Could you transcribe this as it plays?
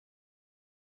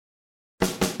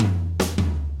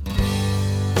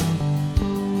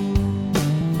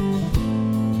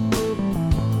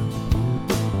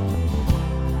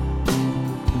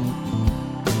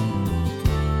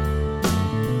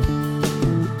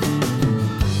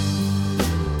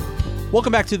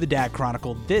Welcome back to the Dad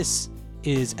Chronicle. This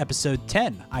is episode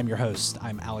 10. I'm your host.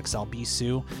 I'm Alex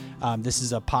Albisu. This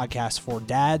is a podcast for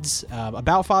dads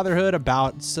about fatherhood,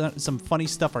 about some funny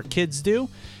stuff our kids do.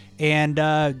 And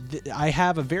I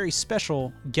have a very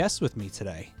special guest with me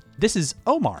today. This is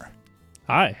Omer.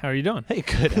 Hi, how are you doing? Hey,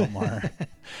 good, Omer.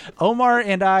 Omer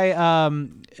and I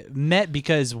met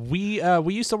because we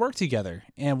used to work together,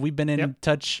 and we've been in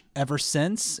touch ever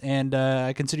since. And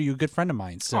I consider you a good friend of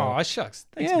mine. So, oh, shucks.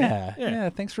 Thanks, man. Yeah.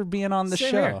 Thanks for being on the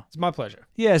Same show. here. It's my pleasure.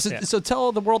 Yeah. So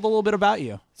tell the world a little bit about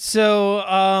you. So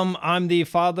I'm the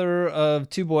father of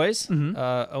two boys,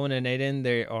 Owen and Aiden.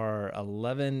 They are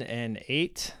 11 and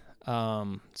 8.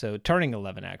 So turning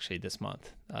 11 actually this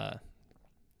month.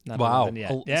 Not wow. 11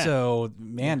 yet. Yeah. So,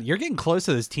 man, you're getting close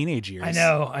to those teenage years.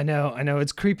 I know.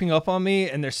 It's creeping up on me,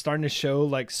 and they're starting to show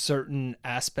like certain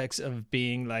aspects of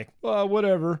being like, well,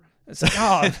 whatever. It's like,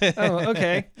 oh,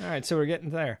 okay. All right. So we're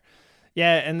getting there.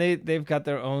 Yeah. And they've got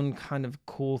their own kind of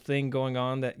cool thing going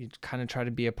on that you kind of try to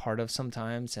be a part of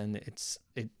sometimes. And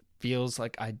it feels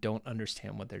like I don't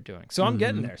understand what they're doing. So I'm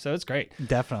getting there. So it's great.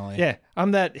 Definitely. Yeah.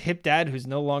 I'm that hip dad who's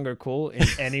no longer cool in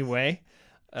any way.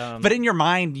 But in your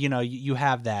mind, you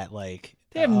have that like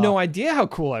they have no idea how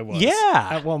cool I was. Yeah.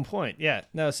 At one point. Yeah.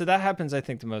 No. So that happens, I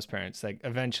think, to most parents. Like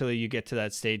eventually you get to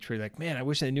that stage where you're like, man, I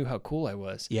wish I knew how cool I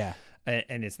was. Yeah.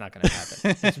 And it's not going to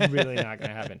happen. It's really not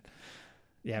going to happen.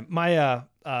 Yeah. My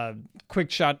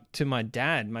quick shot to my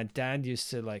dad. My dad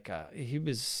used to like, he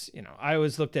was, I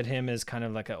always looked at him as kind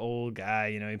of like an old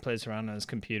guy. He plays around on his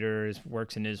computer,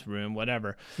 works in his room,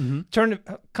 whatever.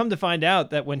 Come to find out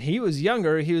that when he was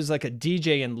younger, he was like a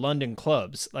DJ in London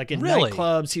clubs, like in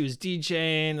nightclubs. He was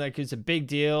DJing, like it was a big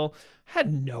deal.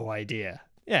 Had no idea.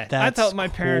 Yeah, I thought my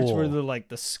parents were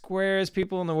the squarest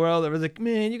people in the world. They were like,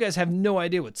 man, you guys have no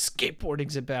idea what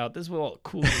skateboarding's about. This is what all the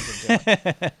cool kids are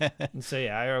doing. And so,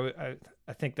 yeah,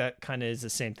 I think that kind of is the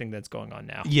same thing that's going on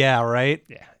now. Yeah, right?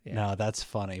 Yeah. No, that's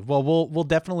funny. Well, we'll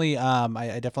definitely,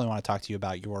 I definitely want to talk to you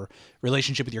about your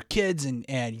relationship with your kids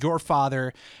and your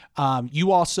father.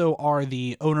 You also are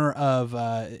the owner of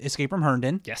Escape Room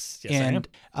Herndon. Yes, and,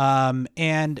 I am.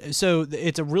 And so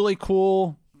it's a really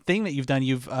cool thing that you've done.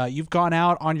 You've gone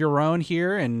out on your own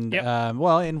here and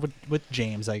and with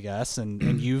James, I guess,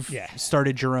 and you've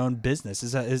started your own business.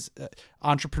 Is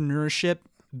entrepreneurship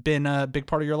been a big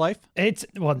part of your life?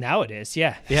 Now it is.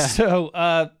 Yeah.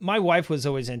 So my wife was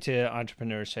always into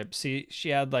entrepreneurship. She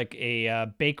had like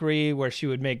a bakery where she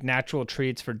would make natural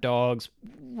treats for dogs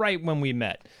right when we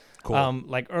met. Cool.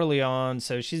 Like early on.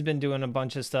 So she's been doing a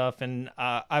bunch of stuff, and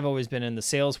I've always been in the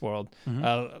sales world,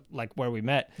 like where we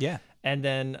met. Yeah. And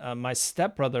then my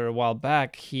stepbrother a while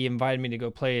back, he invited me to go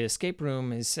play an escape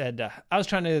room. He said, I was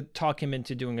trying to talk him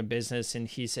into doing a business. And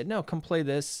he said, no, come play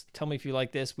this. Tell me if you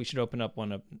like this. We should open up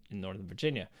one up in Northern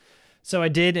Virginia. So I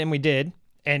did, and we did.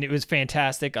 And it was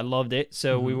fantastic. I loved it.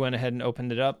 So we went ahead and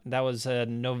opened it up. That was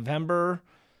November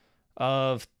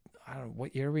of, I don't know,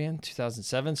 what year are we in?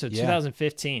 2007. So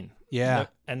 2015. Yeah.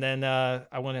 And then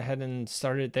I went ahead and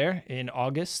started it there in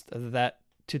August of that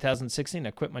 2016.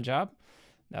 I quit my job.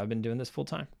 Now I've been doing this full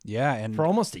time. Yeah, and for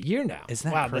almost a year now.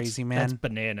 Isn't that crazy, man? That's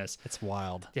bananas. It's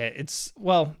wild. Yeah, it's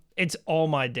all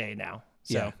my day now.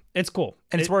 So it's cool.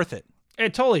 And it's worth it.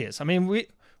 It totally is. I mean,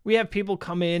 we have people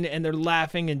come in and they're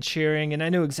laughing and cheering, and I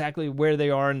know exactly where they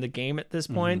are in the game at this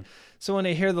point. So when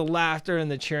they hear the laughter and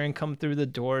the cheering come through the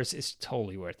doors, it's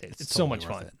totally worth it. It's totally so much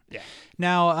fun. Yeah.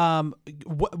 Now,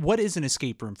 what is an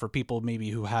escape room for people maybe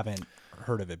who haven't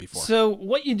heard of it before? So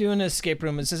what you do in an escape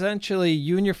room is essentially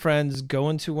you and your friends go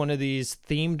into one of these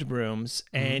themed rooms,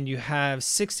 and you have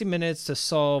 60 minutes to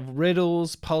solve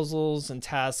riddles, puzzles, and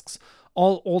tasks,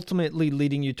 all ultimately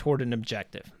leading you toward an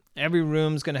objective. Every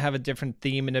room's going to have a different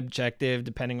theme and objective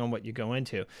depending on what you go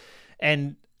into.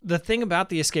 And the thing about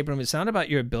the escape room is not about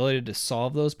your ability to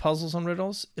solve those puzzles and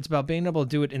riddles. It's about being able to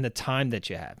do it in the time that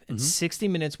you have. And 60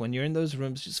 minutes when you're in those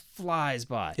rooms just flies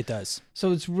by. It does.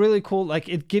 So it's really cool. Like,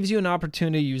 it gives you an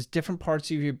opportunity to use different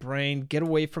parts of your brain, get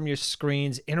away from your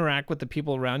screens, interact with the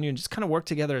people around you, and just kind of work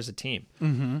together as a team.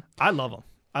 I love them.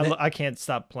 I can't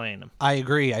stop playing them. I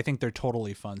agree. I think they're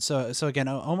totally fun. So again,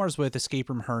 Omar's with Escape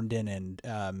Room Herndon,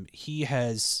 and he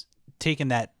has taken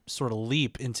that sort of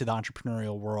leap into the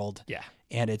entrepreneurial world. Yeah.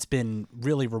 And it's been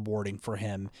really rewarding for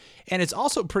him. And it's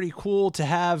also pretty cool to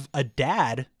have a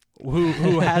dad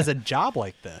who has a job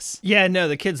like this. Yeah, no,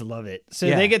 the kids love it. So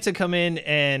they get to come in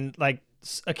and like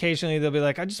occasionally they'll be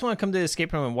like, I just want to come to the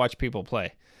escape room and watch people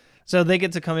play. So they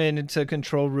get to come into a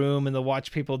control room and they'll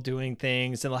watch people doing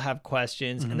things and they'll have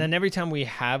questions. And then every time we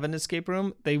have an escape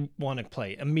room, they want to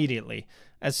play immediately.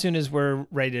 As soon as we're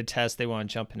ready to test, they want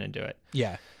to jump in and do it.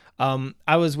 Yeah.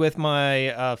 I was with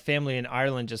my family in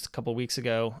Ireland just a couple weeks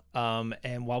ago,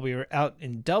 and while we were out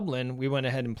in Dublin, we went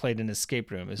ahead and played an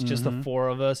escape room. It was just the four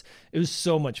of us. It was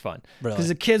so much fun because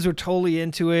the kids were totally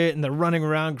into it, and they're running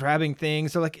around grabbing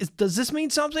things. They're like, "Does this mean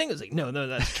something?" I was like, "No,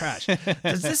 that's trash."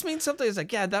 "Does this mean something?" It's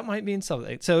like, "Yeah, that might mean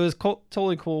something." So it was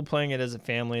totally cool playing it as a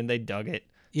family, and they dug it.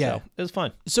 Yeah, so it was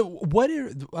fun. So what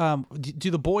do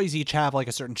the boys each have like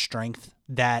a certain strength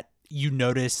that you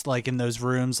notice like in those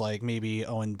rooms? Like maybe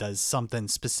Owen does something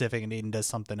specific and Aiden does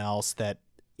something else that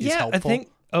is helpful? I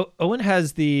think Owen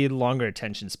has the longer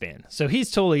attention span. So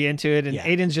he's totally into it, and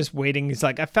Aiden's just waiting. He's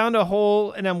like, I found a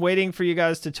hole, and I'm waiting for you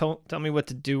guys to tell me what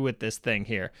to do with this thing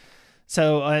here.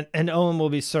 So, and Owen will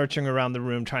be searching around the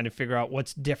room trying to figure out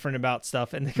what's different about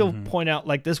stuff. And he'll point out,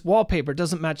 like, this wallpaper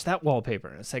doesn't match that wallpaper.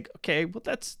 And it's like, okay, well,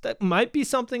 that might be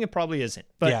something. It probably isn't.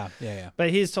 But, yeah. But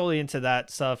he's totally into that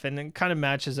stuff, and it kind of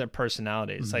matches their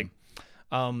personalities. Like,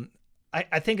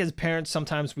 I think as parents,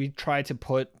 sometimes we try to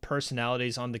put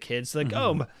personalities on the kids. Like,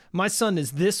 oh, my son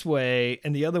is this way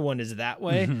and the other one is that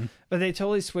way. But they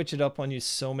totally switch it up on you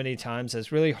so many times. It's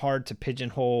really hard to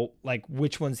pigeonhole, like,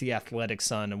 which one's the athletic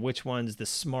son and which one's the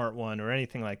smart one or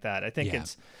anything like that. I think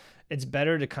it's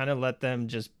better to kind of let them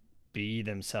just be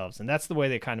themselves. And that's the way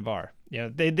they kind of are. You know,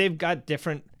 they've got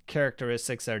different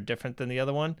characteristics that are different than the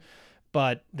other one,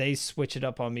 but they switch it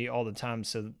up on me all the time,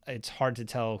 so it's hard to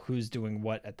tell who's doing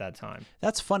what at that time.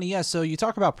 That's funny. Yeah, so you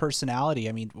talk about personality.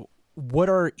 I mean, what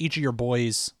are each of your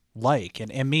boys like?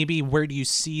 And maybe where do you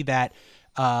see that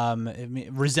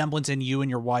resemblance in you and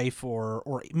your wife,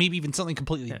 or maybe even something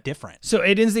completely different? So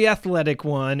Aiden's the athletic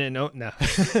one, and no.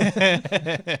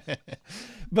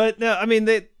 But no, I mean,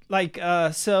 they like,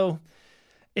 so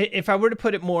if I were to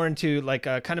put it more into like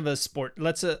a kind of a sport,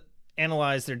 let's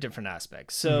analyze their different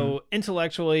aspects. So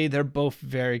intellectually, they're both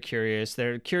very curious.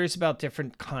 They're curious about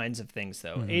different kinds of things,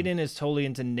 though. Aiden is totally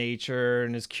into nature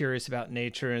and is curious about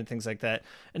nature and things like that.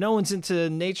 And Owen's into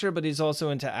nature, but he's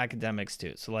also into academics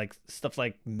too. So like stuff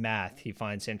like math, he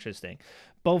finds interesting.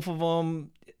 Both of them,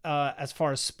 as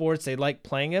far as sports, they like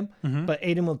playing him, but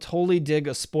Aiden will totally dig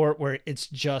a sport where it's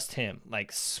just him,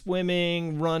 like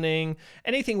swimming, running,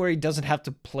 anything where he doesn't have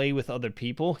to play with other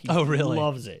people. He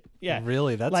loves it. Yeah.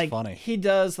 Really? That's like, funny. He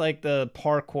does like the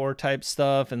parkour type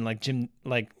stuff and like gym,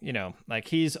 like, you know, like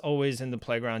he's always in the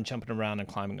playground jumping around and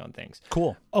climbing on things.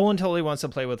 Cool. Owen totally wants to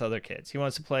play with other kids. He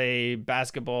wants to play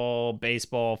basketball,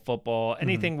 baseball, football,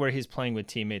 anything where he's playing with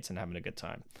teammates and having a good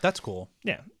time. That's cool.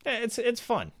 Yeah. It's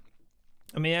fun.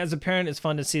 I mean, as a parent, it's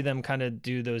fun to see them kind of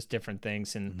do those different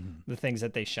things and the things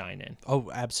that they shine in.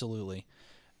 Oh, absolutely.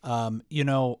 You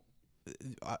know,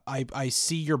 I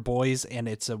see your boys, and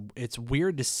it's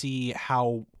weird to see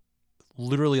how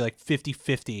literally like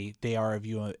 50-50 they are of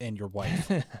you and your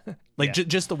wife. Like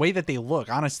just the way that they look,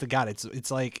 honest to God,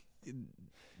 it's like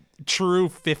true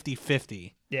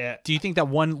 50-50. Yeah. Do you think that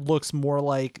one looks more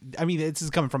like, I mean, this is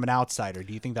coming from an outsider.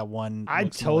 Do you think that one I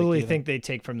totally think they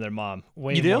take from their mom.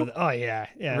 Way you do? More oh yeah.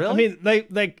 Yeah. Really? I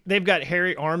mean, they've got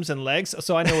hairy arms and legs,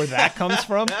 so I know where that comes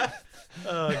from.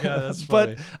 Oh God, that's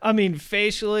funny. But I mean,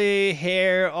 facially,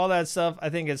 hair, all that stuff, I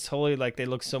think it's totally like they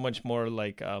look so much more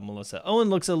like Melissa. Owen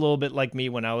looks a little bit like me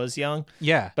when I was young.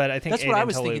 Yeah. But I think that's Aiden what I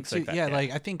was totally thinking too. like Yeah, that.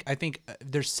 like I think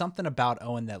there's something about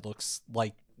Owen that looks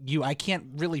like you. I can't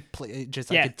really play.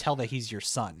 I could tell that he's your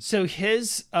son. So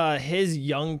his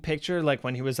young picture, like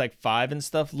when he was like 5 and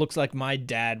stuff, looks like my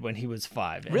dad when he was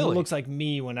 5. And Really? It looks like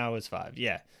me when I was 5.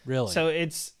 Yeah. Really? So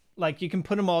it's like you can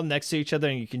put them all next to each other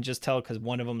and you can just tell because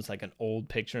one of them is like an old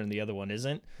picture and the other one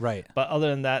isn't. Right. But other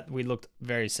than that, we looked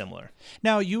very similar.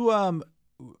 Now you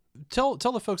tell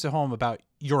the folks at home about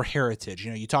your heritage. You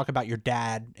know, you talk about your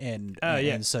dad and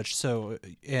such. So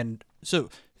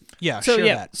yeah, share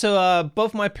that. So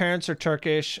both my parents are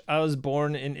Turkish. I was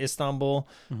born in Istanbul.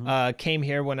 Came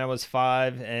here when I was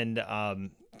 5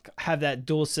 and have that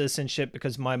dual citizenship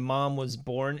because my mom was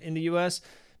born in the U.S.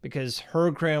 because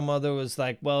her grandmother was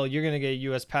like, well, you're going to get a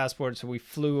U.S. passport. So we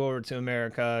flew over to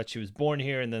America. She was born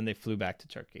here and then they flew back to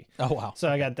Turkey. Oh, wow. So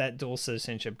I got that dual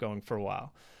citizenship going for a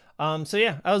while. So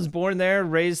yeah, I was born there,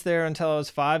 raised there until I was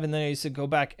 5, and then I used to go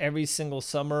back every single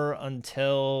summer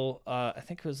until I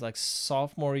think it was like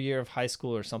sophomore year of high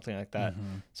school or something like that.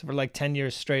 So for like 10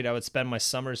 years straight, I would spend my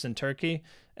summers in Turkey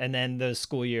and then the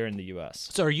school year in the U.S.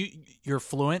 So you're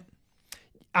fluent?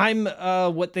 I'm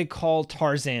what they call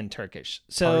Tarzan Turkish.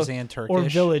 So, Tarzan Turkish? Or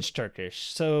village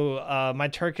Turkish. So my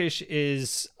Turkish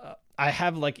is, I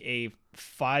have like a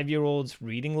 5-year-old's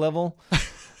reading level.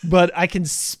 But I can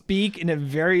speak in a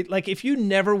very, like, if you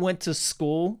never went to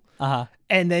school,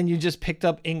 and then you just picked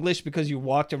up English because you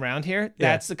walked around here.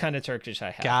 That's the kind of Turkish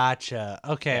I have. Gotcha.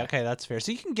 Okay, okay, that's fair.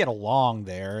 So you can get along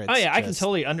there. Oh yeah, I can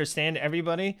totally understand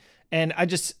everybody, and I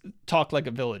just talk like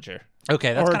a villager.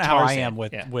 Okay, that's Or kind of how I Tarzan,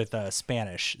 am with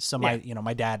Spanish. So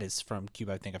my dad is from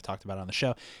Cuba. I think I've talked about it on the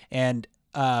show, and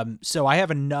so I have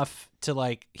enough to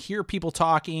like hear people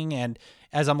talking, and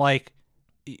as I'm like,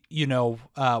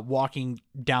 walking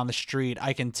down the street,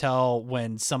 I can tell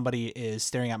when somebody is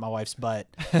staring at my wife's butt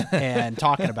and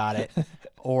talking about it,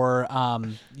 or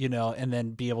and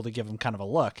then be able to give them kind of a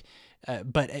look.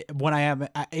 But when I am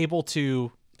able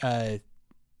to.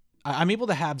 I'm able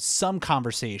to have some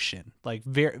conversation, like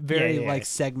very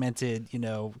segmented,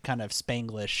 kind of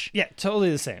Spanglish. Yeah, totally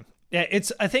the same. Yeah,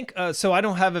 I think, so I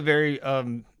don't have a very,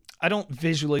 I don't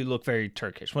visually look very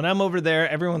Turkish. When I'm over there,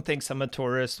 everyone thinks I'm a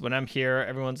tourist. When I'm here,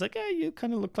 everyone's like, hey, you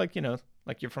kind of look like,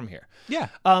 like you're from here. Yeah.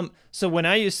 So when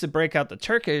I used to break out the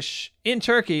Turkish in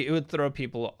Turkey, it would throw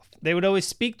people off. They would always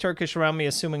speak Turkish around me,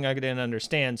 assuming I didn't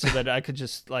understand, so that I could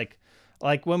just like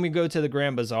when we go to the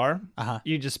Grand Bazaar,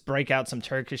 you just break out some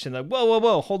Turkish and like,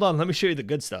 whoa, hold on, let me show you the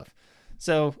good stuff.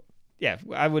 So, yeah,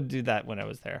 I would do that when I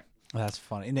was there. Well, that's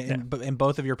funny. And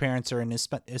both of your parents are in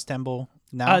Istanbul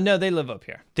now? No, they live up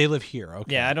here. They live here,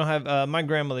 okay. Yeah, I don't have, my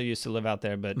grandmother used to live out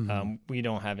there, but we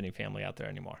don't have any family out there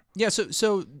anymore. Yeah,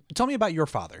 so tell me about your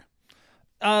father.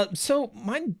 So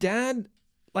my dad,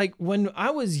 like when I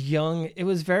was young, it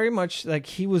was very much like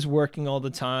he was working all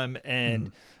the time,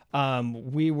 and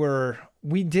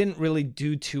we didn't really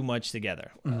do too much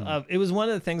together. It was one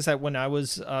of the things that when I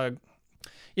was,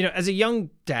 as a young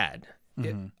dad,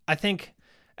 I think,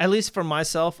 at least for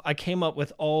myself, I came up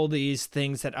with all these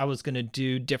things that I was going to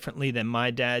do differently than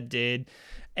my dad did.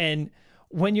 And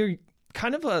when you're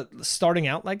kind of starting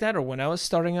out like that, or when I was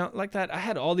starting out like that, I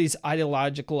had all these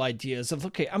ideological ideas of,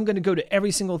 okay, I'm going to go to every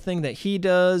single thing that he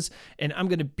does, and I'm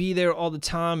going to be there all the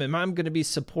time, and I'm going to be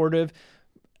supportive.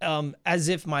 As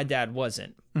if my dad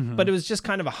wasn't. But it was just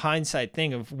kind of a hindsight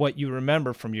thing of what you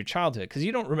remember from your childhood, because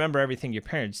you don't remember everything your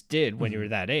parents did when you were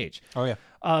that age. Oh,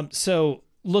 yeah. So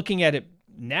looking at it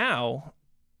now,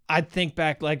 I'd think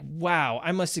back like, wow,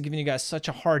 I must have given you guys such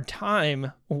a hard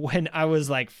time when I was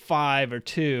like 5 or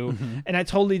 2. And I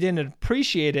totally didn't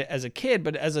appreciate it as a kid.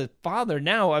 But as a father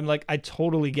now, I'm like, I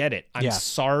totally get it. I'm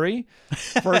sorry.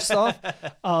 First off,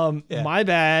 my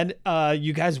bad.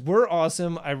 You guys were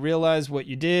awesome. I realized what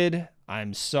you did.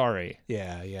 I'm sorry.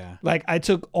 Yeah. Like I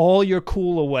took all your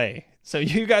cool away. So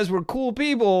you guys were cool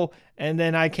people, and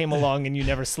then I came along and you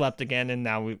never slept again, and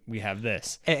now we have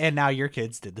this. And now your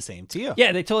kids did the same to you.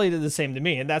 Yeah, they totally did the same to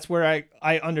me, and that's where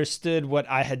I understood what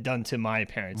I had done to my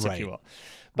parents, if you will.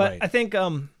 But I think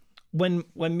when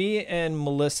me and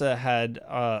Melissa had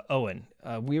Owen,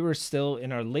 we were still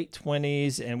in our late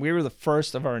 20s, and we were the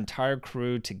first of our entire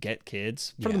crew to get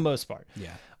kids, for the most part.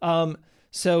 Yeah.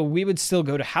 So we would still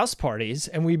go to house parties,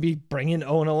 and we'd be bringing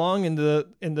Owen along in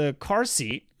the car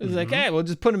seat. It was like, hey, we'll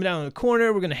just put him down in the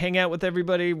corner. We're going to hang out with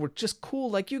everybody. We're just cool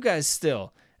like you guys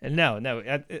still. And no,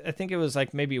 I think it was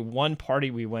like maybe one party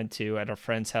we went to at our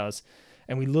friend's house,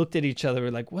 and we looked at each other.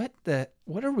 We're like, what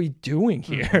are we doing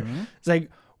here? It's like,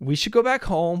 we should go back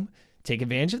home, take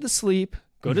advantage of the sleep,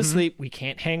 go to sleep. We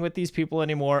can't hang with these people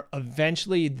anymore.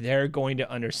 Eventually, they're going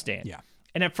to understand. Yeah.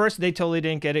 And at first, they totally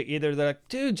didn't get it either. They're like,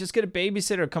 dude, just get a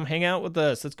babysitter. Come hang out with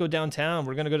us. Let's go downtown.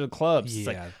 We're going to go to the clubs.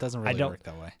 Yeah, it doesn't really work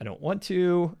that way. I don't want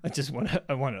to.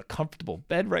 I want a comfortable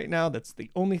bed right now. That's the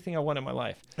only thing I want in my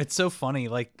life. It's so funny.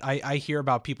 Like, I hear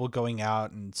about people going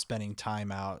out and spending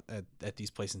time out at these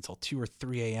places until 2 or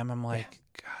 3 a.m. I'm like,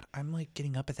 God, I'm like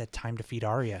getting up at that time to feed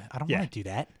Arya. I don't want to do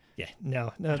that. Yeah,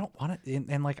 no. I don't want it.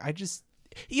 And like, I just,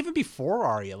 even before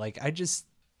Arya, like,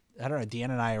 I don't know,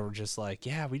 Deanna and I were just like,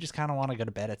 yeah, we just kind of want to go to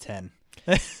bed at 10.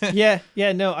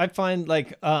 No, I find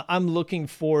like I'm looking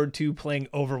forward to playing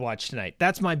Overwatch tonight.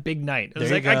 That's my big night. I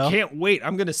was like, I can't wait.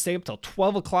 I'm going to stay up till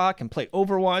 12 o'clock and play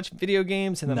Overwatch, video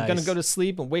games, and then I'm going to go to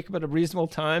sleep and wake up at a reasonable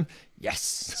time. Yes.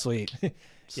 Sweet.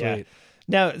 Yeah.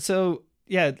 Now, so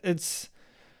yeah,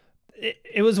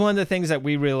 it was one of the things that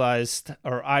we realized,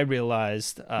 or I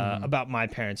realized about my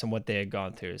parents and what they had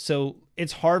gone through. So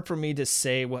it's hard for me to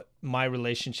say what my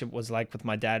relationship was like with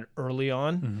my dad early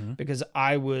on because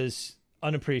I was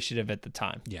unappreciative at the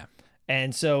time. Yeah.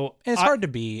 And so it's hard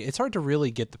to really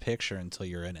get the picture until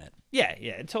you're in it. Yeah,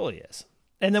 it totally is.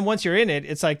 And then once you're in it,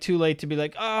 it's like too late to be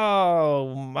like,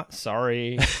 oh,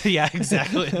 sorry. Yeah,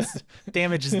 exactly.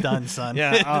 Damage is done, son.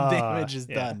 Yeah. The damage is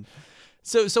done.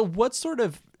 So what sort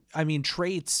of,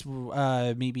 traits,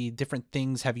 maybe different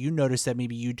things have you noticed that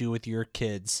maybe you do with your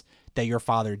kids that your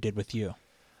father did with you?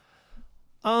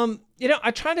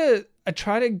 I try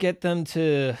to get them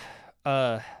to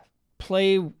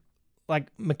play like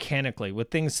mechanically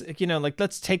with things, like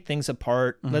let's take things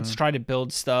apart. Let's try to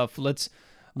build stuff. Let's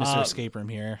Mr. Escape Room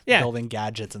here, yeah. building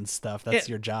gadgets and stuff. That's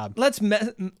your job. Let's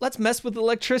mess with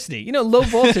electricity, low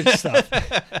voltage stuff.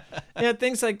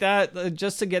 Things like that,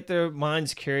 just to get their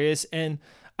minds curious. And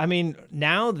I mean,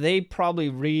 now they probably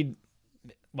read.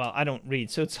 Well, I don't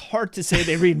read, so it's hard to say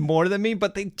they read more than me,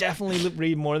 but they definitely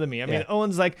read more than me. I mean,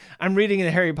 Owen's like, I'm reading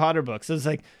the Harry Potter books. I was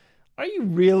like, are you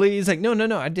really? He's like, no,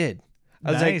 I did.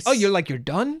 I was like, oh, you're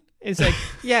done? It's like,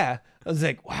 yeah. I was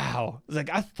like, wow. I was like,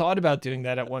 I thought about doing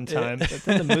that at one time, but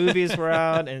then the movies were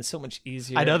out and it's so much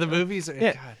easier. I know the movies are,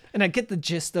 God. And I get the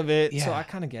gist of it, so I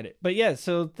kind of get it. But yeah,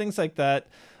 so things like that.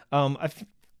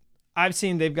 I've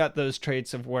seen they've got those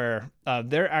traits of where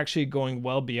they're actually going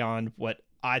well beyond what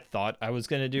I thought I was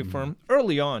going to do for them.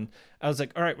 Early on, I was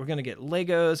like, all right, we're going to get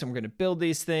Legos and we're going to build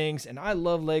these things. And I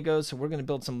love Legos, so we're going to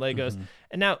build some Legos.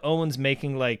 And now Owen's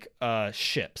making like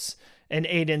ships. And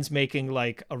Aiden's making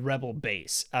like a rebel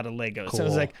base out of Legos. Cool. So I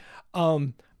was like,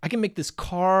 I can make this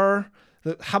car.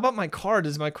 How about my car?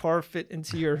 Does my car fit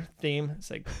into your theme?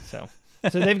 It's like, so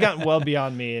they've gotten well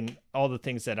beyond me and all the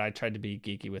things that I tried to be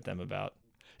geeky with them about.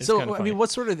 It's so, I mean,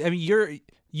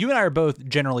 you and I are both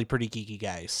generally pretty geeky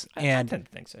guys. I tend to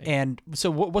think so. Yeah. And so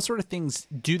what sort of things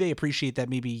do they appreciate that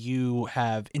maybe you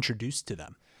have introduced to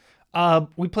them?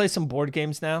 We play some board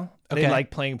games now. Okay. They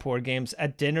like playing board games.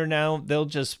 At dinner now,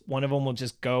 one of them will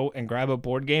just go and grab a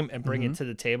board game and bring it to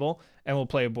the table, and we'll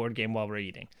play a board game while we're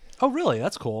eating. Oh, really?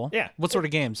 That's cool. Yeah. What sort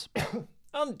of games?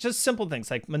 Just simple things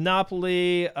like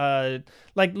Monopoly,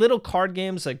 like little card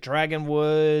games like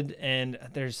Dragonwood, and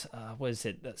there's,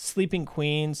 Sleeping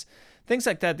Queens, things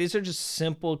like that. These are just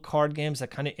simple card games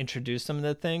that kind of introduce them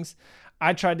to things.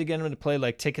 I tried to get them to play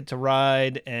like Ticket to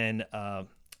Ride and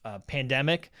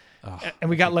Pandemic. And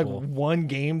we got like one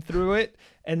game through it,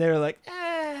 and they're like,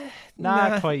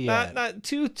 not quite yet. Not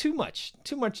too much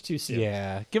too soon.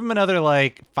 Yeah, give them another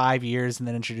like 5 years, and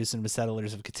then introduce them to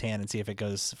Settlers of Catan and see if it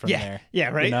goes from there. Yeah,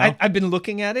 right. I've been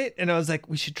looking at it, and I was like,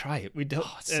 we should try it. We don't.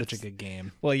 Oh, it's such a good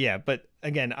game. Well, yeah, but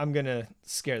again, I'm gonna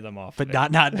scare them off. But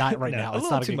not right now. It's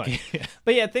not a good game.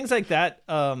 But yeah, things like that.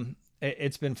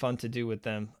 It's been fun to do with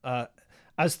them.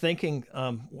 I was thinking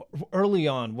early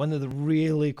on, one of the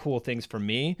really cool things for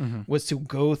me was to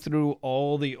go through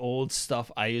all the old stuff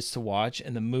I used to watch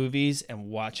and the movies and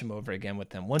watch them over again with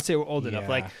them once they were old enough.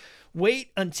 Like,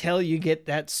 wait until you get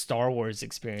that Star Wars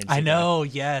experience. I know,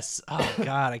 yes. Oh,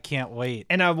 God, I can't wait.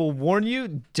 And I will warn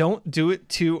you, don't do it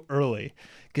too early.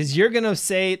 Because you're going to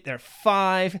say they're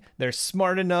 5, they're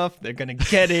smart enough, they're going to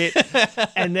get it,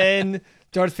 and then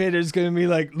Darth Vader's going to be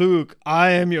like, Luke,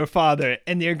 I am your father.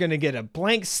 And they're going to get a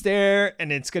blank stare,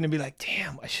 and it's going to be like,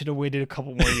 damn, I should have waited a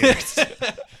couple more years.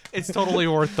 It's totally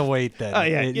worth the wait then. Oh,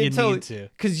 yeah. You totally need to.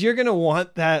 Because you're going to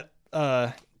want that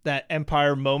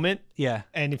Empire moment. Yeah.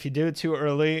 And if you do it too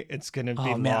early, it's going to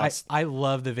be lost. I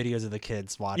love the videos of the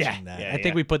kids watching that. I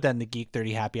think we put that in the Geek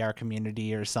 30 Happy Hour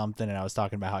community or something, and I was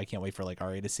talking about how I can't wait for like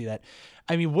Ari to see that.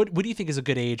 I mean, what do you think is a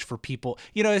good age for people?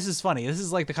 This is funny. This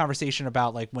is like the conversation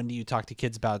about like when do you talk to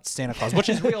kids about Santa Claus, which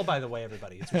is real, by the way,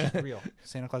 everybody. It's real.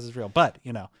 Santa Claus is real. But,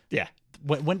 yeah.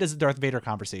 When does the Darth Vader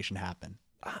conversation happen?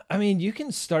 I mean, you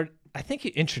can start, I think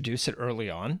you introduce it early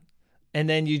on, and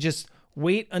then you just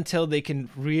wait until they can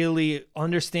really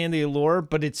understand the allure,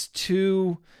 but it's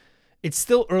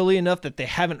still early enough that they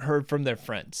haven't heard from their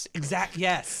friends. Exactly.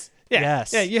 Yes. Yeah.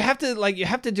 Yes. Yeah. You have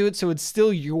to do it so it's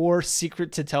still your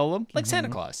secret to tell them, like Santa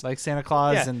Claus. Like Santa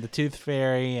Claus and the Tooth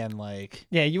Fairy and like.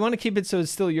 Yeah, you want to keep it so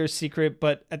it's still your secret,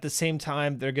 but at the same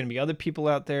time, there are going to be other people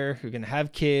out there who are going to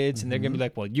have kids, and they're going to be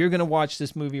like, well, you're going to watch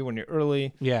this movie when you're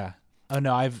early. Yeah. Oh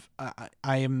no,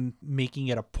 I am making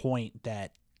it a point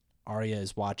that Arya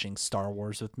is watching Star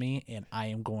Wars with me, and I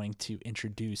am going to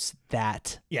introduce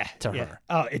that to her.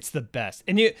 Oh, it's the best.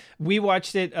 And we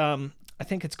watched it. I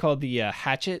think it's called the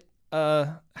Hatchet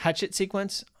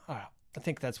sequence. Oh, I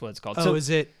think that's what it's called. So is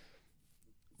it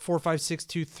 4, 5, 6,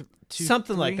 2, 2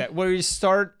 something 3? like that, where you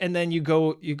start and then you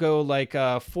go like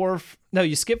 4. No,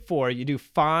 you skip 4. You do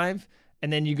 5,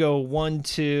 and then you go 1,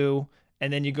 2,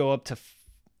 and then you go up to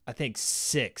I think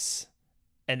 6,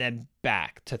 and then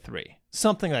back to 3.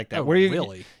 Something like that. Oh, where you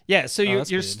really? Yeah. So you're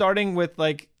good. starting with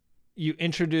like you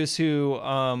introduce who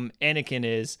Anakin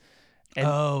is. And,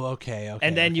 okay.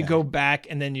 And then you go back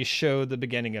and then you show the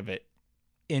beginning of it.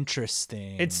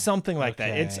 Interesting. It's something like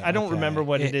that. I don't remember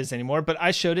what it is anymore, but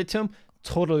I showed it to him.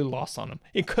 Totally lost on him.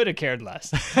 He could have cared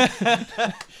less.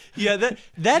 Yeah,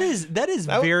 that is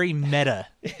very meta.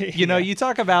 You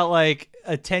talk about like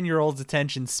a 10-year-old's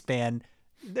attention span.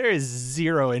 There is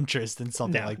zero interest in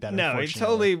something like that. No, it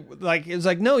totally it was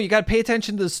like, no, you got to pay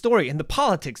attention to the story and the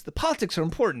politics. The politics are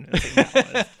important.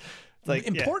 It's like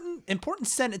important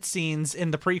Senate scenes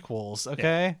in the prequels.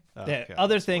 Okay. Yeah. Oh, yeah. God,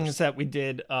 Other things that we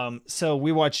did. So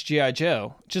we watched G.I.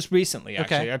 Joe just recently.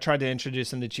 Actually, Okay. I tried to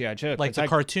introduce him to G.I. Joe. like the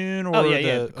cartoon or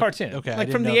the cartoon. Okay,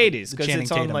 like from the 80s because Channing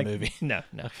it's on Tatum like movie. no.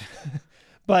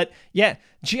 But yeah,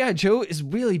 G.I. Joe is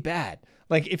really bad.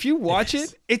 Like if you watch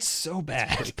it, it's so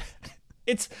bad.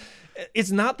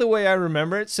 It's not the way I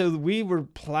remember it. So we were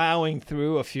plowing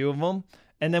through a few of them,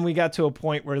 and then we got to a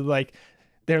point where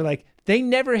they're like they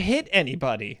never hit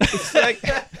anybody. It's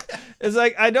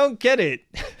like I don't get it.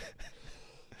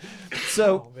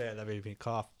 So Oh man, that made me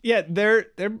cough. yeah, there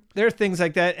are things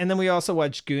like that, and then we also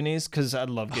watched Goonies because I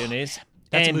love Goonies.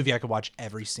 That's a movie I could watch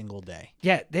every single day.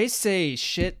 Yeah, they say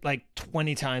shit like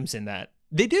 20 times in that.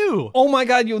 They do. Oh my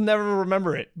God, you'll never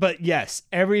remember it. But yes,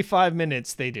 every 5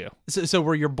 minutes they do. So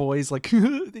were your boys like?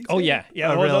 Oh yeah,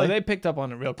 yeah. Oh, really? They picked up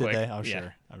on it real quick. Did they? I'm Yeah.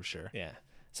 sure. I'm sure. Yeah.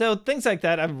 So things like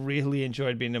that, I've really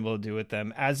enjoyed being able to do with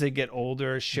them as they get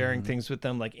older, sharing things with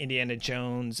them like Indiana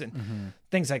Jones and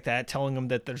things like that, telling them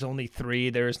that there's only 3,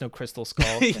 there is no crystal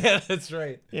skull. Yeah, that's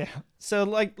right. Yeah. So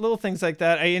like little things like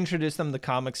that. I introduced them to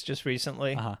comics just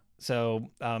recently. So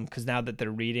because now that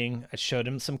they're reading, I showed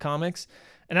them some comics,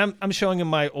 and I'm showing them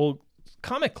my old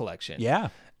comic collection. Yeah.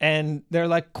 And they're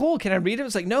like, "Cool, can I read it?" I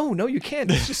was like, "No, you can't.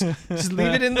 Just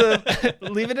leave it in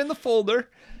the folder."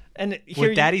 And here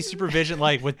with daddy's supervision,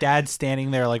 like with dad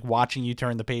standing there, like watching you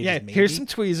turn the pages. Yeah, maybe? here's some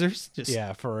tweezers.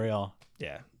 Yeah, for real.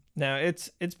 Yeah. Now it's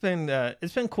been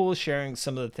cool sharing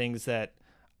some of the things that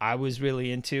I was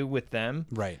really into with them.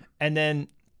 Right. And then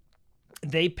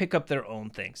they pick up their own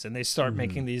things and they start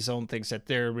making these own things that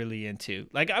they're really into.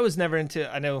 Like I was never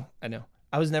into. I know.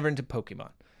 I was never into Pokemon.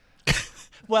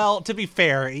 Well, to be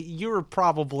fair, you were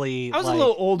probably. I was a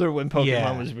little older when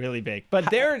Pokemon was really big,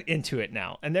 but they're into it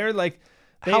now, and they're like.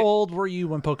 How old were you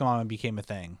when Pokemon became a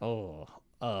thing?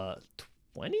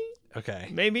 20? Okay.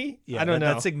 Maybe? Yeah, I don't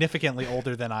know. That's significantly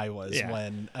older than I was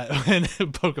when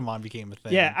Pokemon became a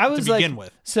thing. Yeah, I was to begin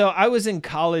with. So I was in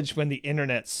college when the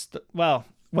internet,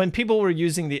 when people were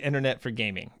using the internet for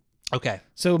gaming. Okay.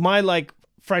 So my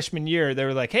freshman year, they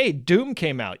were like, "Hey, Doom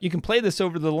came out. You can play this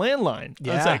over the landline."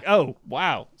 Yeah. I was like, "Oh,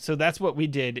 wow." So that's what we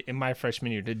did in my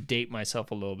freshman year to date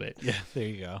myself a little bit. Yeah, there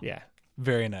you go. Yeah.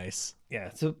 Very nice.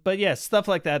 Yeah. So, but yeah, stuff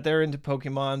like that. They're into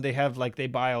Pokemon. They have they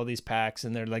buy all these packs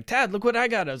and they're like, "Dad, look what I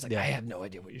got." I was like, I have no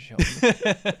idea what you're showing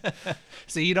me.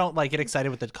 So you don't get excited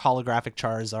with the holographic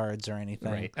Charizards or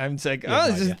anything. Right. I'm just like,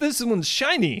 this one's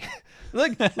shiny.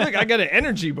 look, I got an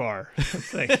energy bar.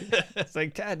 It's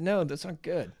like, Dad, no, those aren't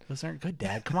good. Those aren't good,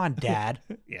 Dad. Come on, Dad.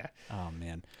 Yeah. Oh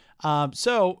man.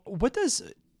 So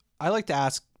I like to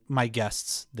ask my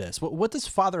guests this. What does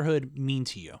fatherhood mean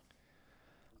to you?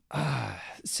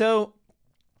 So,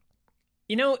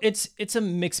 it's a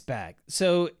mixed bag.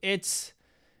 So it's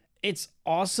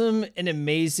awesome and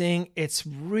amazing. It's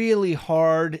really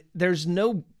hard. There's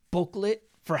no booklet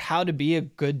for how to be a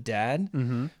good dad,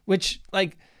 which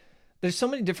there's so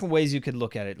many different ways you could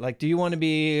look at it. Like, do you want to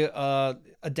be a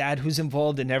dad who's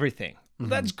involved in everything? Well,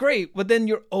 that's great. But then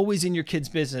you're always in your kid's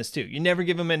business too. You never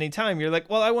give them any time. You're like,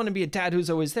 well, I want to be a dad who's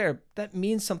always there. That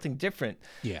means something different.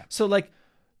 Yeah. So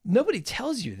nobody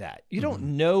tells you that. You don't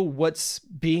know what's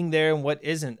being there and what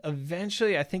isn't.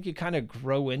 Eventually, I think you kind of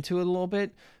grow into it a little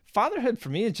bit. Fatherhood for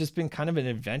me has just been kind of an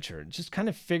adventure, just kind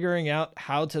of figuring out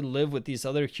how to live with these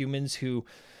other humans who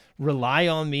rely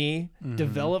on me,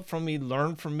 develop from me,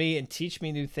 learn from me, and teach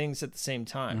me new things at the same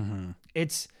time.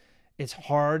 It's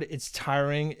hard, it's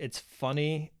tiring, it's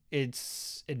funny,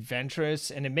 it's adventurous,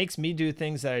 and it makes me do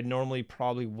things that I normally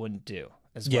probably wouldn't do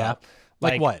as well. Yeah.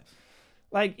 Like what?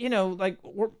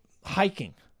 We're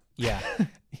hiking. Yeah.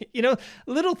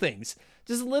 Little things.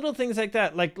 Just little things like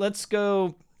that. Let's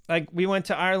go, we went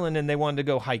to Ireland and they wanted to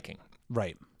go hiking.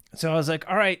 Right. So I was like,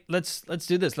 all right, let's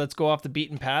do this. Let's go off the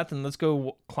beaten path and let's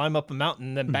go climb up a mountain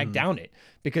and then back down it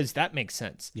because that makes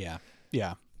sense. Yeah.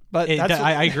 Yeah. But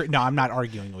I agree. No, I'm not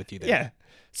arguing with you there. Yeah.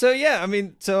 So yeah,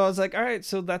 so I was like, all right,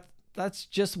 so that's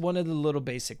just one of the little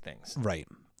basic things. Right.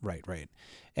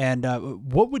 And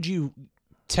what would you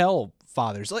tell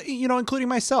fathers, including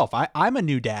myself? I'm a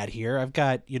new dad here. I've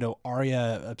got,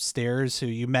 Arya upstairs who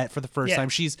you met for the first time.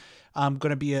 She's going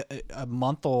to be a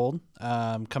month old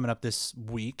coming up this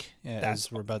week as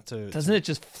we're about to. Doesn't it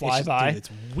just fly by? Dude, it's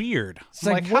weird. It's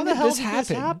like how the hell did this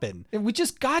happen? We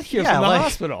just got here from the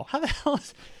hospital. How the hell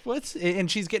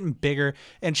and she's getting bigger,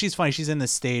 and she's funny. She's in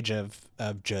this stage of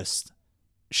just,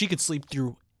 she could sleep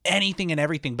through anything and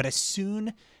everything, but as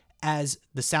soon as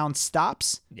the sound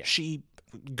stops, she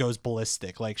goes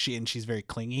ballistic. Like she's very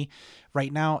clingy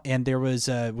right now. And there was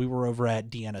we were over at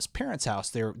Deanna's parents' house.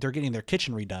 They're getting their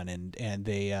kitchen redone, and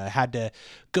they had to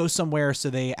go somewhere, so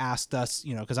they asked us,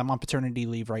 because I'm on paternity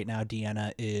leave right now.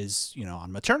 Deanna is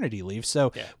on maternity leave,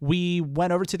 so we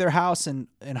went over to their house and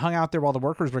hung out there while the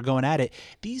workers were going at it.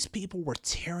 These people were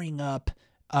tearing up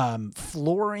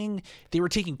flooring. They were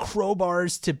taking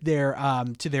crowbars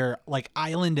to their like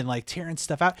island and like tearing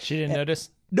stuff out. She didn't notice?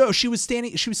 No, she was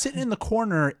sitting in the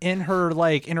corner in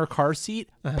her car seat,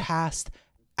 passed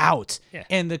out. Yeah.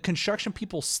 And the construction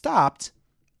people stopped,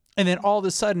 and then all of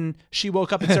a sudden she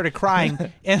woke up and started crying.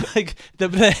 And like the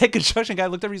head construction guy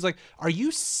looked over, he's like, "Are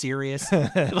you serious?"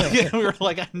 Like, we were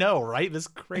like, "I know, right? This is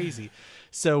crazy."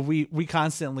 So we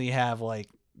constantly have like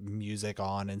music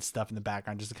on and stuff in the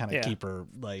background just to kind of keep her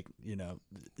like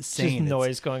sane. Just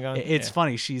noise going on. It's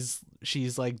funny. She's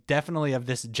like definitely of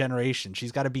this generation.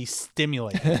 She's got to be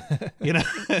stimulated,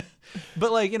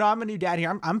 But like I'm a new dad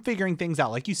here. I'm figuring things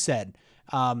out. Like you said,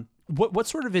 what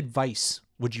sort of advice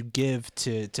would you give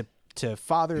to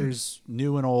fathers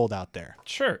new and old out there?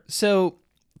 Sure. So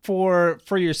for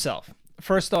yourself,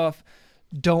 first off,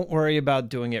 don't worry about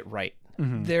doing it right.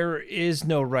 There is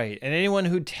no right. And anyone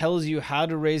who tells you how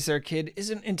to raise their kid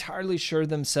isn't entirely sure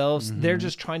themselves. They're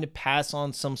just trying to pass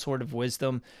on some sort of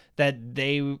wisdom that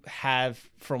they have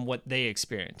from what they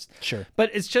experienced. Sure. But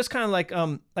it's just kind of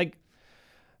like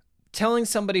telling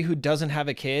somebody who doesn't have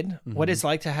a kid what it's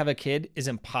like to have a kid is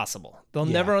impossible. They'll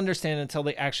never understand until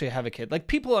they actually have a kid. Like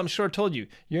people, I'm sure, told you,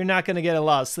 you're not going to get a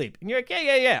lot of sleep. And you're like,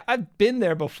 yeah. I've been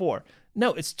there before.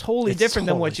 No, it's totally different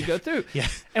than what you go through. Yeah.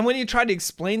 And when you try to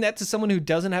explain that to someone who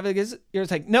doesn't have it, you're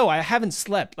like, no, I haven't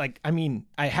slept. Like, I mean,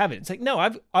 I haven't. It's like, no,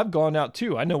 I've gone out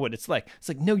too. I know what it's like. It's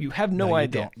like, no, you have no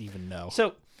idea. You don't even know.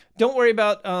 So don't worry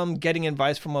about getting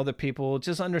advice from other people.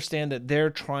 Just understand that they're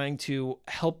trying to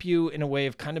help you in a way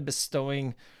of kind of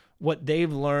bestowing what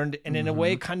they've learned and in a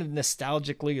way kind of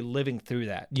nostalgically living through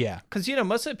that. Yeah. Because,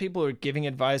 most of the people who are giving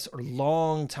advice are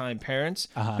long-time parents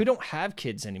who don't have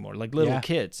kids anymore, like little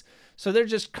kids. So they're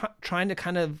just trying to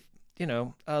kind of,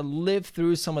 live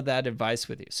through some of that advice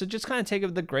with you. So just kind of take it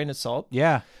with a grain of salt.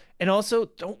 Yeah. And also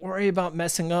don't worry about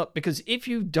messing up, because if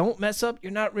you don't mess up,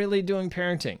 you're not really doing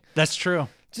parenting. That's true.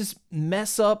 Just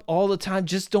mess up all the time.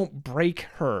 Just don't break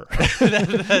her.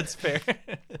 That's fair.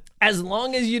 As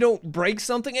long as you don't break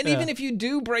something, and even if you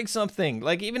do break something,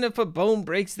 like even if a bone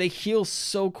breaks, they heal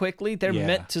so quickly. They're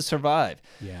meant to survive.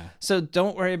 Yeah. So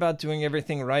don't worry about doing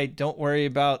everything right. Don't worry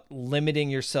about limiting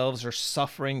yourselves or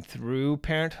suffering through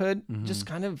parenthood. Just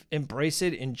kind of embrace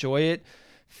it, enjoy it,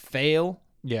 fail.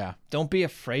 Yeah. Don't be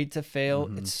afraid to fail.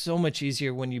 It's so much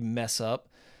easier when you mess up.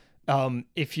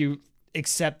 If you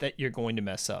accept that you're going to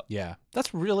mess up. Yeah.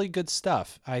 That's really good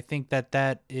stuff. I think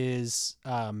that is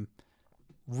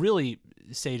really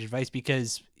sage advice,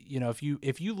 because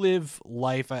if you live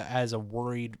life as a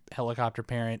worried helicopter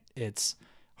parent, it's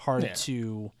hard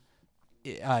to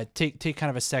take kind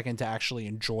of a second to actually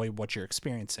enjoy what you're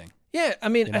experiencing. Yeah, I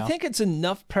mean, I think it's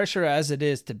enough pressure as it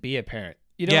is to be a parent.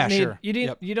 You don't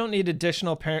need you don't need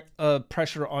additional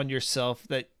pressure on yourself.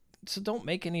 So don't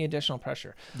make any additional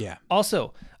pressure. Yeah.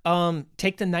 Also,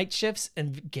 take the night shifts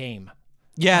and game.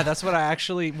 Yeah, that's what I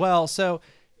actually. Well, so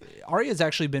Arya's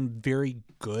actually been very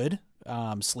good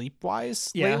sleep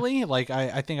wise lately. Like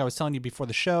I think I was telling you before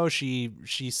the show, she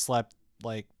slept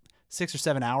like 6 or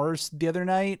 7 hours the other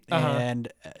night,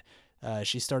 and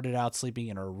she started out sleeping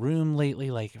in her room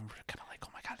lately. Like I'm kind of like, oh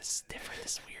my god, this is different.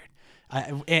 This is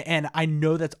weird. And I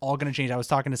know that's all going to change. I was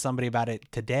talking to somebody about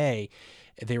it today.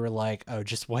 They were like, "Oh,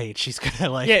 just wait. She's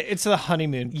gonna like." Yeah, it's the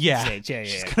honeymoon stage. Yeah,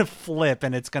 she's gonna flip,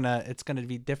 and it's gonna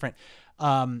be different.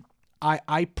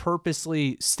 I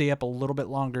purposely stay up a little bit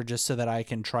longer just so that I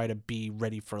can try to be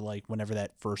ready for like whenever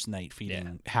that first night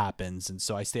feeding happens, and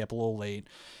so I stay up a little late,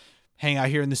 hang out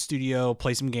here in the studio,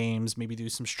 play some games, maybe do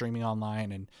some streaming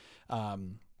online,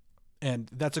 and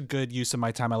that's a good use of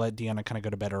my time. I let Deanna kind of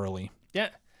go to bed early. Yeah.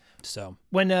 So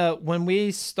when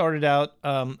we started out,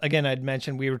 again, I'd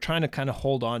mentioned we were trying to kind of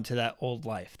hold on to that old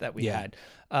life that we had.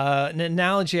 An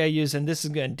analogy I use, and this is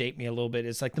going to date me a little bit,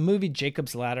 is like the movie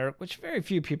Jacob's Ladder, which very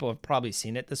few people have probably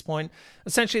seen at this point.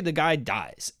 Essentially, the guy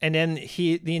dies, and then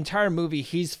the entire movie,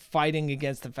 he's fighting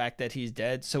against the fact that he's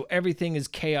dead. So everything is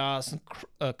chaos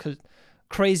and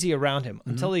crazy around him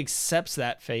until he accepts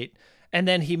that fate, and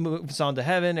then he moves on to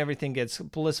heaven. Everything gets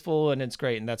blissful, and it's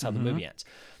great, and that's how the movie ends.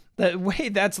 The way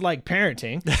that's like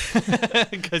parenting.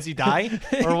 Because you die?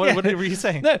 Or what were you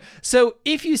saying? No. So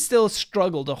if you still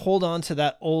struggle to hold on to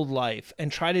that old life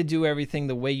and try to do everything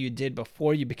the way you did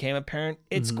before you became a parent,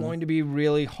 it's going to be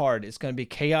really hard. It's going to be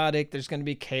chaotic. There's going to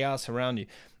be chaos around you.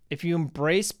 If you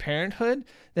embrace parenthood,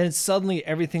 then suddenly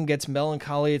everything gets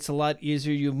melancholy. It's a lot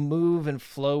easier. You move and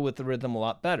flow with the rhythm a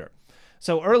lot better.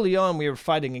 So early on, we were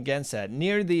fighting against that.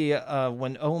 Near the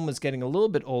when Owen was getting a little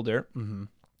bit older,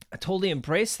 I totally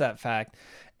embraced that fact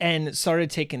and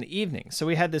started taking the evening. So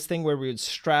we had this thing where we would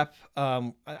strap,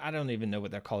 I don't even know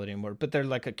what they're called anymore, but they're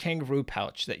like a kangaroo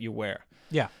pouch that you wear.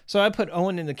 Yeah. So I put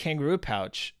Owen in the kangaroo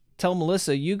pouch, tell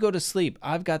Melissa, you go to sleep.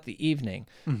 I've got the evening.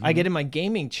 I get in my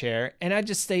gaming chair and I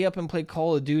just stay up and play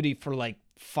Call of Duty for like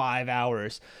 5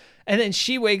 hours. And then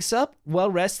she wakes up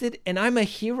well rested and I'm a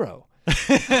hero.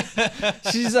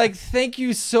 She's like, thank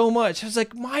you so much. I was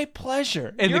like, my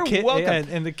pleasure. And You're the kid, welcome.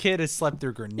 and the kid has slept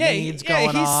through grenades going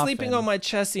off. Yeah, he's sleeping on my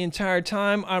chest the entire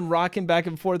time. I'm rocking back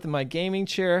and forth in my gaming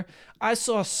chair. I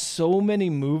saw so many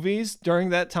movies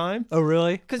during that time. Oh,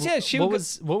 really?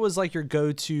 Because what was like your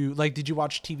go-to? Like, did you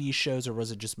watch TV shows or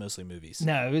was it just mostly movies?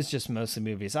 No, it was just mostly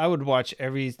movies. I would watch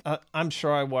I'm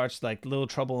sure I watched like Little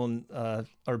Trouble in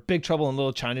or Big Trouble in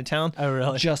Little Chinatown. Oh,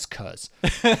 really? Just cause.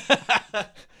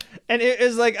 And it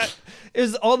was like, it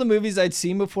was all the movies I'd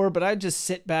seen before, but I'd just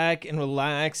sit back and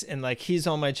relax. And like, he's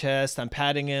on my chest, I'm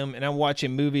patting him, and I'm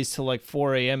watching movies till like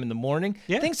 4 a.m. in the morning.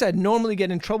 Yeah. Things I'd normally get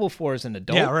in trouble for as an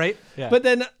adult. Yeah, right? Yeah. But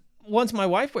then once my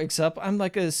wife wakes up, I'm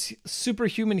like a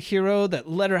superhuman hero that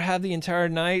let her have the entire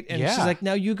night. And she's like,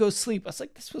 now you go sleep. I was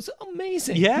like, this was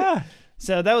amazing. Yeah.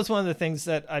 So that was one of the things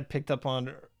that I picked up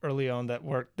on early on that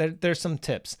worked. There's some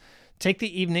tips. Take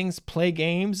the evenings, play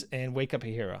games, and wake up a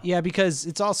hero. Yeah, because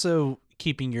it's also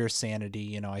keeping your sanity.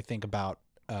 You know, I think about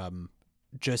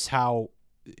just how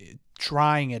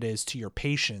trying it is to your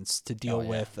patience to deal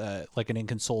with like an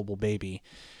inconsolable baby.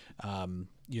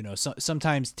 You know,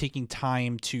 sometimes taking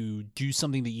time to do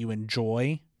something that you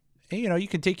enjoy. You know, you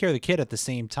can take care of the kid at the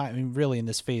same time. I mean, really, in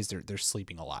this phase, they're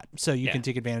sleeping a lot, so you can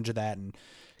take advantage of that and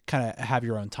kind of have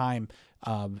your own time.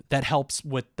 That helps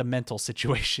with the mental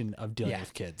situation of dealing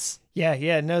with kids.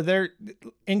 Yeah. No, they're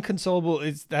inconsolable.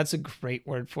 That's a great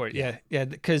word for it. Yeah.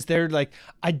 Because they're like,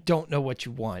 I don't know what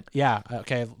you want. Yeah.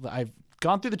 Okay. I've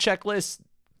gone through the checklist.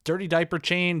 Dirty diaper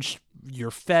change.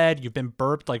 You're fed. You've been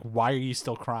burped. Like, why are you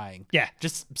still crying? Yeah.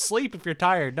 Just sleep if you're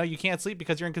tired. No, you can't sleep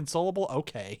because you're inconsolable.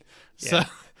 Okay. So.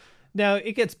 No,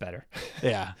 it gets better.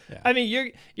 Yeah. I mean,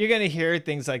 you're gonna hear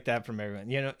things like that from everyone.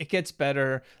 You know, it gets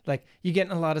better. Like, you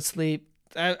getting a lot of sleep.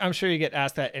 I'm sure you get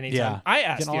asked that anytime. Yeah. I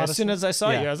asked you as soon as I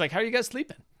saw you. I was like, "How are you guys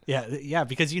sleeping?" Yeah,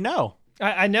 because you know.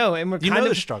 I know, and we're kind of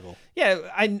the struggle. Yeah,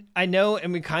 I know,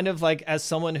 and we kind of like, as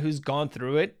someone who's gone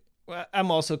through it, I'm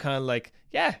also kind of like,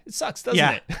 yeah, it sucks, doesn't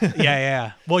it?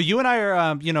 Yeah. Well, you and I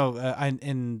are,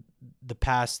 in the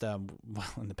past,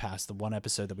 the one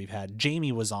episode that we've had,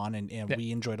 Jamie was on, and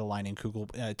we enjoyed a line in Google.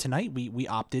 Tonight, we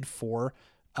opted for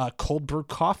cold brew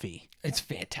coffee. It's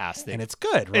fantastic. And it's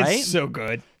good, right? It's so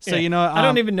good. So, you know, I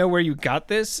don't even know where you got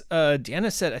this.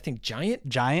 Deanna said, I think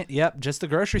Giant. Yep. Just the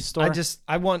grocery store.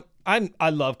 I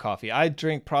love coffee. I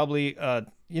drink probably,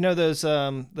 those,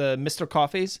 the Mr.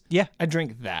 Coffees. Yeah. I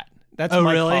drink that. That's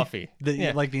my coffee.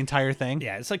 Like the entire thing?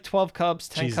 Yeah. It's like 12 cups,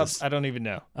 10 cups. I don't even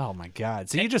know. Oh my God.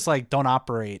 So you just like don't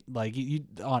operate like you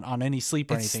on any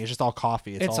sleep or anything. It's just all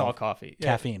coffee. It's all coffee.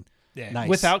 Caffeine. Yeah. Nice.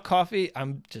 Without coffee,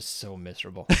 I'm just so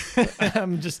miserable.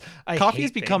 Coffee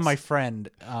has become my friend.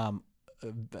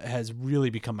 Has really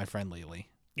become my friend lately.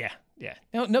 Yeah.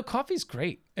 No, coffee's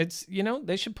great. It's,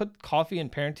 they should put coffee in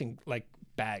parenting like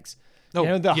bags.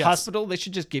 Oh, the hospital, they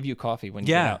should just give you coffee when you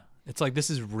get out. It's like, this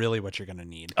is really what you're going to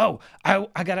need. Oh,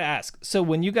 I got to ask. So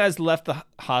when you guys left the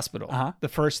hospital the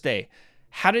first day,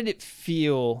 how did it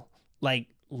feel like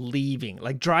leaving,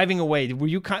 like driving away? Were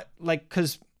you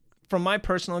because from my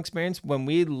personal experience, when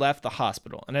we left the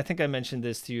hospital, and I think I mentioned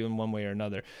this to you in one way or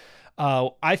another,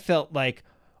 I felt like,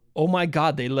 oh my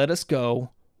God, they let us go.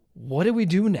 What do we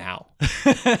do now?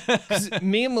 'Cause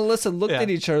me and Melissa looked at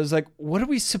each other. It was like, what are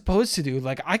we supposed to do?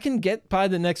 Like, I can get by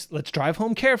the next, let's drive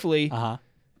home carefully.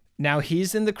 Now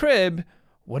he's in the crib.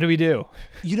 What do we do?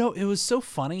 It was so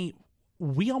funny.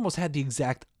 We almost had the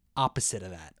exact opposite of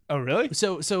that. Oh, really?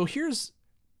 So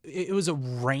it was a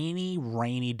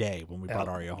rainy day when we brought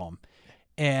Aria home.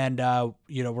 And,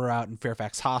 we're out in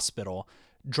Fairfax Hospital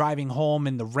driving home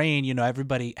in the rain.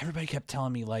 Everybody kept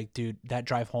telling me like, dude, that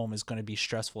drive home is going to be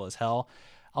stressful as hell.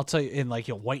 I'll tell you, in like,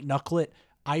 white knuckle it.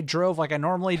 I drove like I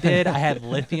normally did. I had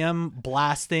Lithium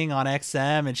blasting on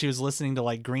XM and she was listening to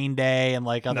like Green Day and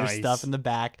like other stuff in the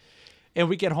back. And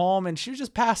we get home and she was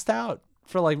just passed out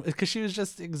because she was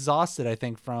just exhausted, I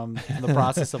think, from the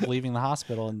process of leaving the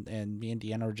hospital. And me and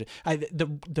Deanna were just,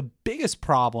 the biggest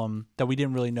problem that we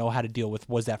didn't really know how to deal with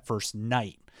was that first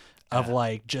night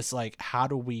of just how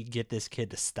do we get this kid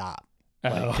to stop?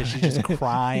 because she's just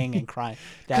crying and crying.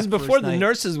 Because before the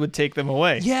nurses would take them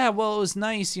away. Yeah, well, it was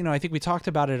nice. I think we talked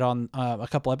about it on a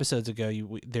couple episodes ago.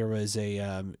 There was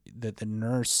that the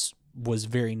nurse was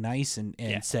very nice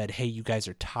and said, "Hey, you guys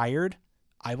are tired.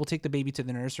 I will take the baby to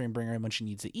the nursery and bring her in when she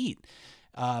needs to eat."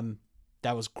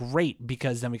 That was great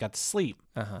because then we got to sleep.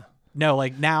 No,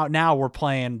 like now we're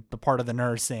playing the part of the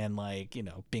nurse and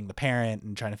being the parent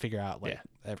and trying to figure out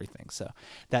everything. So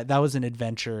that was an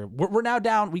adventure. We're now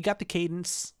down. We got the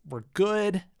cadence. We're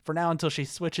good for now until she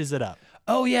switches it up.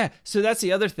 Oh yeah. So that's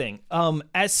the other thing.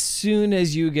 As soon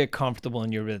as you get comfortable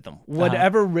in your rhythm,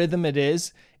 whatever rhythm it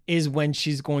is when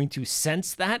she's going to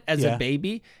sense that as a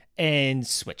baby and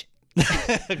switch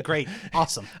it. Great.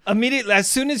 Awesome. Immediately, as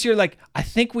soon as you're like, I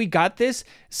think we got this,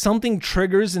 something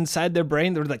triggers inside their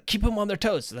brain. They're like, keep them on their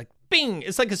toes. Like, bing.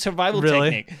 It's like a survival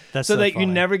technique. That's so that funny.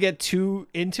 you never get too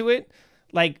into it.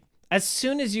 Like, as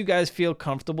soon as you guys feel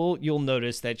comfortable, you'll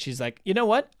notice that she's like, you know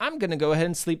what? I'm going to go ahead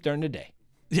and sleep during the day.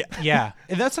 Yeah. Yeah.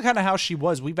 And that's kind of how she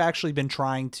was. We've actually been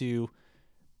trying to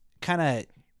kind of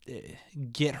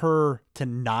get her to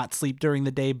not sleep during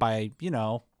the day by,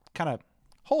 kind of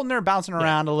holding her, bouncing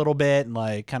around a little bit and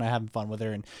kind of having fun with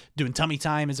her, and doing tummy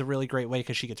time is a really great way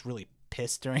because she gets really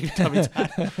pissed during tummy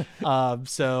time.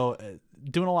 So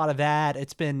doing a lot of that,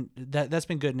 that's been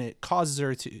good, and it causes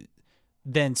her to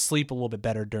then sleep a little bit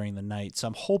better during the night. So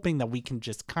I'm hoping that we can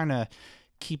just kind of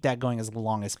keep that going as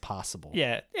long as possible.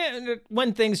 Yeah. And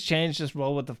when things change, just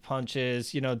roll with the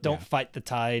punches. Don't fight the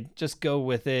tide. Just go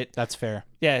with it. That's fair.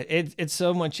 Yeah. It's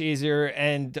so much easier,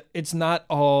 and it's not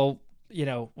all.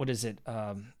 What is it?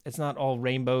 It's not all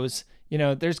rainbows.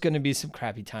 There's going to be some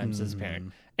crappy times as a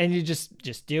parent, and you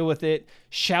just deal with it.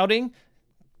 Shouting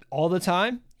all the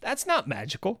time, that's not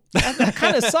magical. That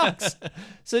kind of sucks.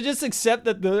 So just accept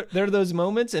that there are those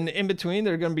moments, and in between,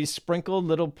 there are going to be sprinkled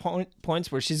little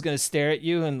points where she's going to stare at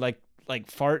you and like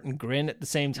fart and grin at the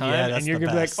same time, and you're going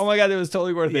to be like, oh my God, it was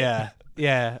totally worth it.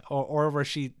 Yeah, or where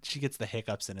she gets the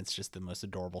hiccups and it's just the most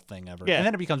adorable thing ever. Yeah. And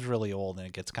then it becomes really old and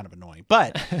it gets kind of annoying.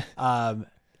 But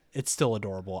it's still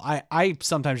adorable. I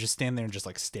sometimes just stand there and just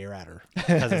stare at her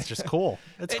because it's just cool.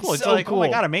 It's cool. It's so cool. Oh my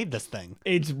God, I made this thing.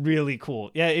 It's really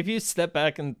cool. Yeah, if you step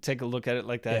back and take a look at it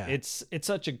like that, it's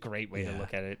such a great way to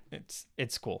look at it.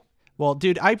 It's cool. Well,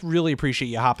 dude, I really appreciate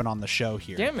you hopping on the show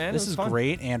here. Yeah, man, this is fun.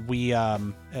 Great. And we,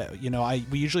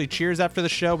 we usually cheers after the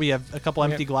show. We have a couple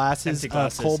empty glasses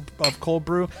of cold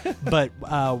brew, but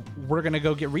we're gonna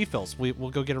go get refills.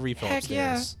 We'll go get a refill upstairs.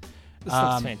 Yeah. This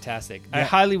looks fantastic. Yeah. I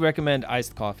highly recommend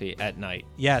iced coffee at night.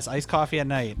 Yes, iced coffee at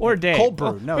night or day. Cold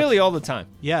brew. No, really all the time.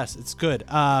 Yes, it's good.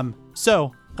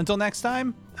 So until next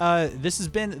time, this has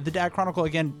been the Dad Chronicle.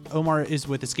 Again, Omer is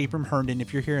with Escape Room Herndon.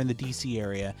 If you're here in the DC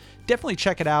area, definitely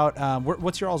check it out.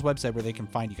 What's your all's website where they can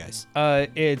find you guys?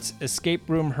 It's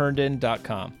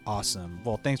escaperoomherndon.com. Awesome.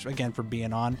 Well, thanks again for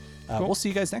being on. Cool. We'll see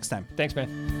you guys next time. Thanks,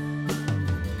 man.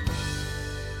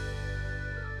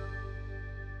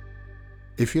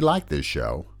 If you like this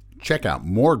show, check out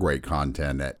more great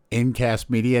content at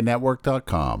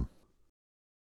incastmedianetwork.com.